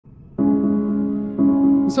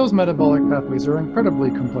The cell's metabolic pathways are incredibly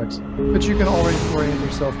complex, but you can always orient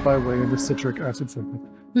yourself by way of the citric acid cycle.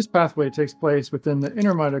 This pathway takes place within the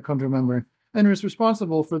inner mitochondrial membrane and is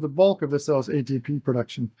responsible for the bulk of the cell's ATP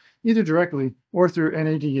production, either directly or through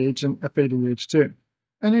NADH and FADH2.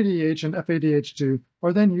 NADH and FADH2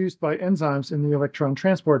 are then used by enzymes in the electron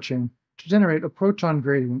transport chain to generate a proton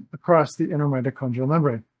gradient across the inner mitochondrial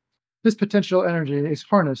membrane. This potential energy is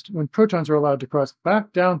harnessed when protons are allowed to cross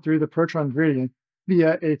back down through the proton gradient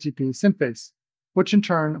via ATP synthase, which in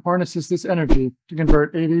turn harnesses this energy to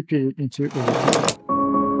convert ADP into ATP.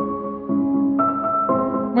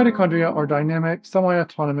 Mitochondria are dynamic,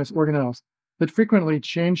 semi-autonomous organelles that frequently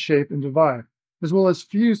change shape and divide, as well as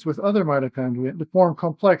fuse with other mitochondria to form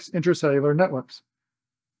complex intracellular networks.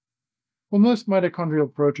 While most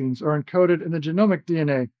mitochondrial proteins are encoded in the genomic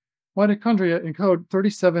DNA, mitochondria encode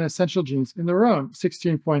 37 essential genes in their own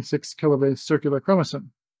 16.6 kilobase circular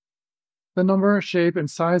chromosome. The number, shape, and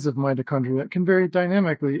size of mitochondria can vary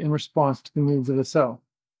dynamically in response to the needs of the cell.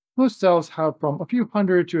 Most cells have from a few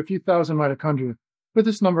hundred to a few thousand mitochondria, but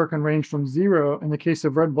this number can range from 0 in the case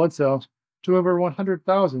of red blood cells to over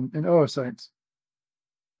 100,000 in oocytes.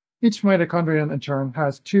 Each mitochondrion, in turn,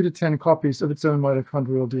 has 2 to 10 copies of its own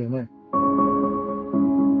mitochondrial DNA.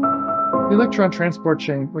 The electron transport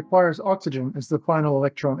chain requires oxygen as the final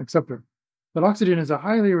electron acceptor, but oxygen is a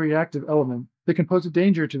highly reactive element that can pose a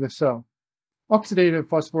danger to the cell. Oxidative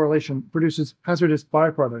phosphorylation produces hazardous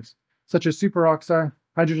byproducts, such as superoxide,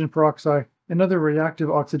 hydrogen peroxide, and other reactive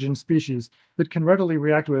oxygen species that can readily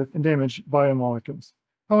react with and damage biomolecules.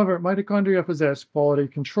 However, mitochondria possess quality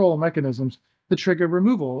control mechanisms that trigger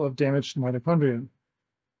removal of damaged mitochondria.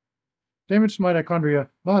 Damaged mitochondria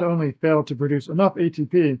not only fail to produce enough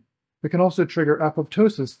ATP, but can also trigger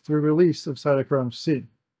apoptosis through release of cytochrome C.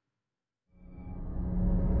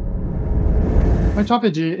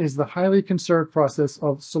 Mitophagy is the highly conserved process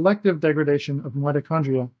of selective degradation of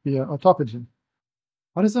mitochondria via autophagy.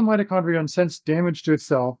 How does a mitochondrion sense damage to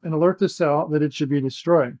itself and alert the cell that it should be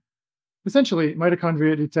destroyed? Essentially,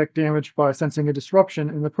 mitochondria detect damage by sensing a disruption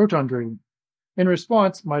in the proton gradient. In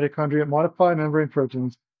response, mitochondria modify membrane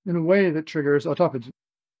proteins in a way that triggers autophagy.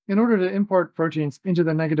 In order to import proteins into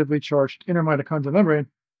the negatively charged inner mitochondrial membrane,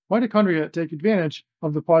 mitochondria take advantage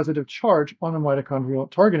of the positive charge on the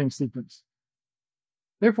mitochondrial targeting sequence.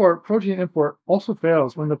 Therefore, protein import also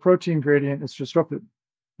fails when the protein gradient is disrupted,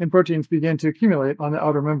 and proteins begin to accumulate on the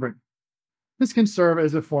outer membrane. This can serve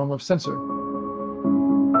as a form of censor.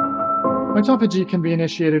 Mitophagy can be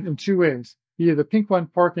initiated in 2 ways, via the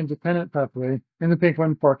PINK1-PARK-independent pathway and the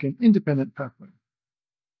PINK1-PARK-independent pathway.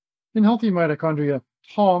 In healthy mitochondria,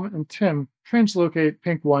 TOM and TIM translocate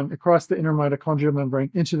PINK1 across the inner mitochondrial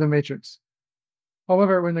membrane into the matrix.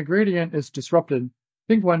 However, when the gradient is disrupted,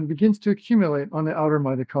 PINK1 begins to accumulate on the outer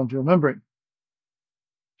mitochondrial membrane.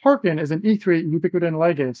 Parkin is an E3 ubiquitin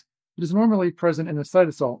ligase that is normally present in the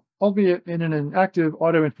cytosol, albeit in an inactive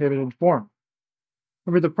autoinhibited form.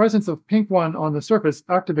 However, the presence of PINK1 on the surface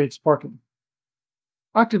activates Parkin.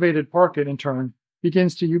 Activated Parkin, in turn,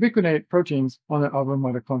 begins to ubiquinate proteins on the outer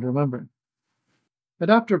mitochondrial membrane.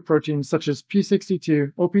 Adaptive proteins such as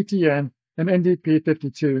P62, OPTN, and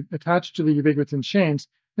NDP52 attach to the ubiquitin chains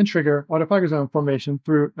and trigger autophagosome formation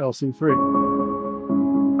through LC3.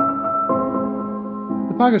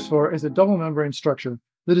 The phagospore is a double membrane structure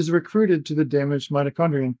that is recruited to the damaged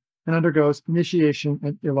mitochondrion and undergoes initiation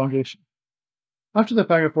and elongation. After the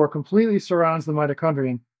phagophore completely surrounds the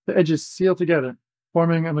mitochondrion, the edges seal together,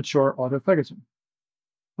 forming a mature autophagosome.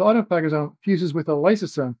 The autophagosome fuses with a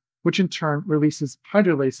lysosome, which in turn releases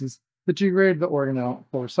hydrolases that degrade the organelle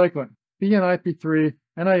for cycling. BNIP3,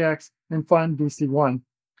 NIX, and FUN-DC1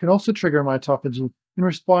 can also trigger mitophagy in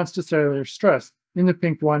response to cellular stress in the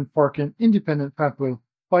PINK1-PARK-independent pathway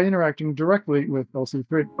by interacting directly with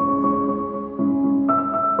LC3.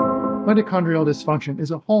 Mitochondrial dysfunction is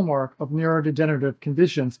a hallmark of neurodegenerative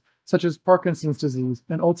conditions such as Parkinson's disease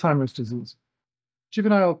and Alzheimer's disease.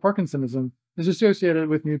 Juvenile Parkinsonism is associated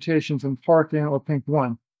with mutations in Parkin or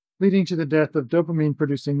PINK1, leading to the death of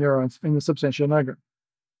dopamine-producing neurons in the substantia nigra.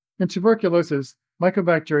 In tuberculosis,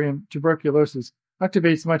 Mycobacterium tuberculosis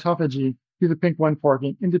activates mitophagy through the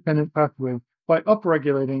PINK1-PARK-independent pathway by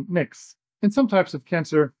upregulating NIX. In some types of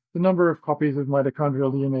cancer, the number of copies of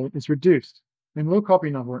mitochondrial DNA is reduced, and low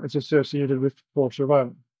copy number is associated with poor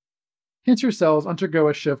survival. Cancer cells undergo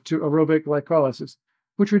a shift to aerobic glycolysis,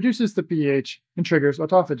 which reduces the pH and triggers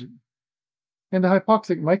autophagy. And the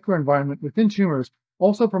hypoxic microenvironment within tumors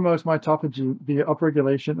also promotes mitophagy via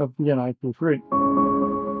upregulation of BNIP3.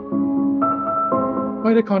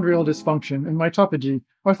 Mitochondrial dysfunction and mitophagy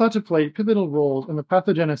are thought to play pivotal roles in the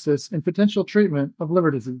pathogenesis and potential treatment of liver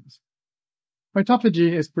disease.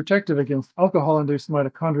 Mitophagy is protective against alcohol-induced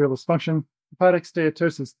mitochondrial dysfunction, hepatic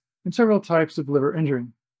steatosis, and several types of liver injury.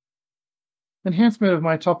 Enhancement of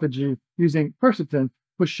mitophagy using quercetin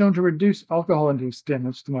was shown to reduce alcohol-induced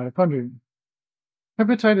damage to mitochondria.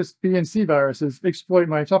 Hepatitis B and C viruses exploit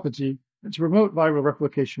mitophagy to promote viral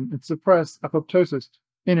replication and suppress apoptosis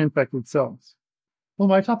in infected cells. While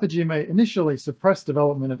mitophagy may initially suppress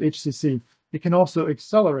development of HCC, it can also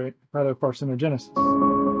accelerate hepatocarcinogenesis.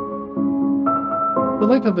 The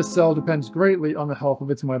life of a cell depends greatly on the health of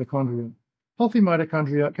its mitochondria. Healthy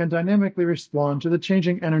mitochondria can dynamically respond to the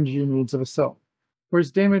changing energy needs of a cell, whereas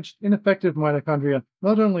damaged, ineffective mitochondria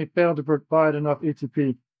not only fail to provide enough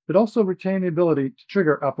ATP, but also retain the ability to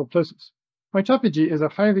trigger apoptosis. Mitophagy is a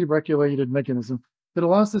highly regulated mechanism that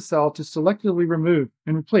allows the cell to selectively remove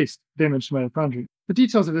and replace damaged mitochondria. The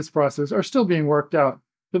details of this process are still being worked out,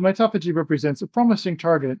 but mitophagy represents a promising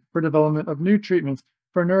target for development of new treatments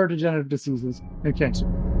for neurodegenerative diseases and cancer.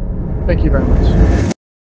 Thank you very much.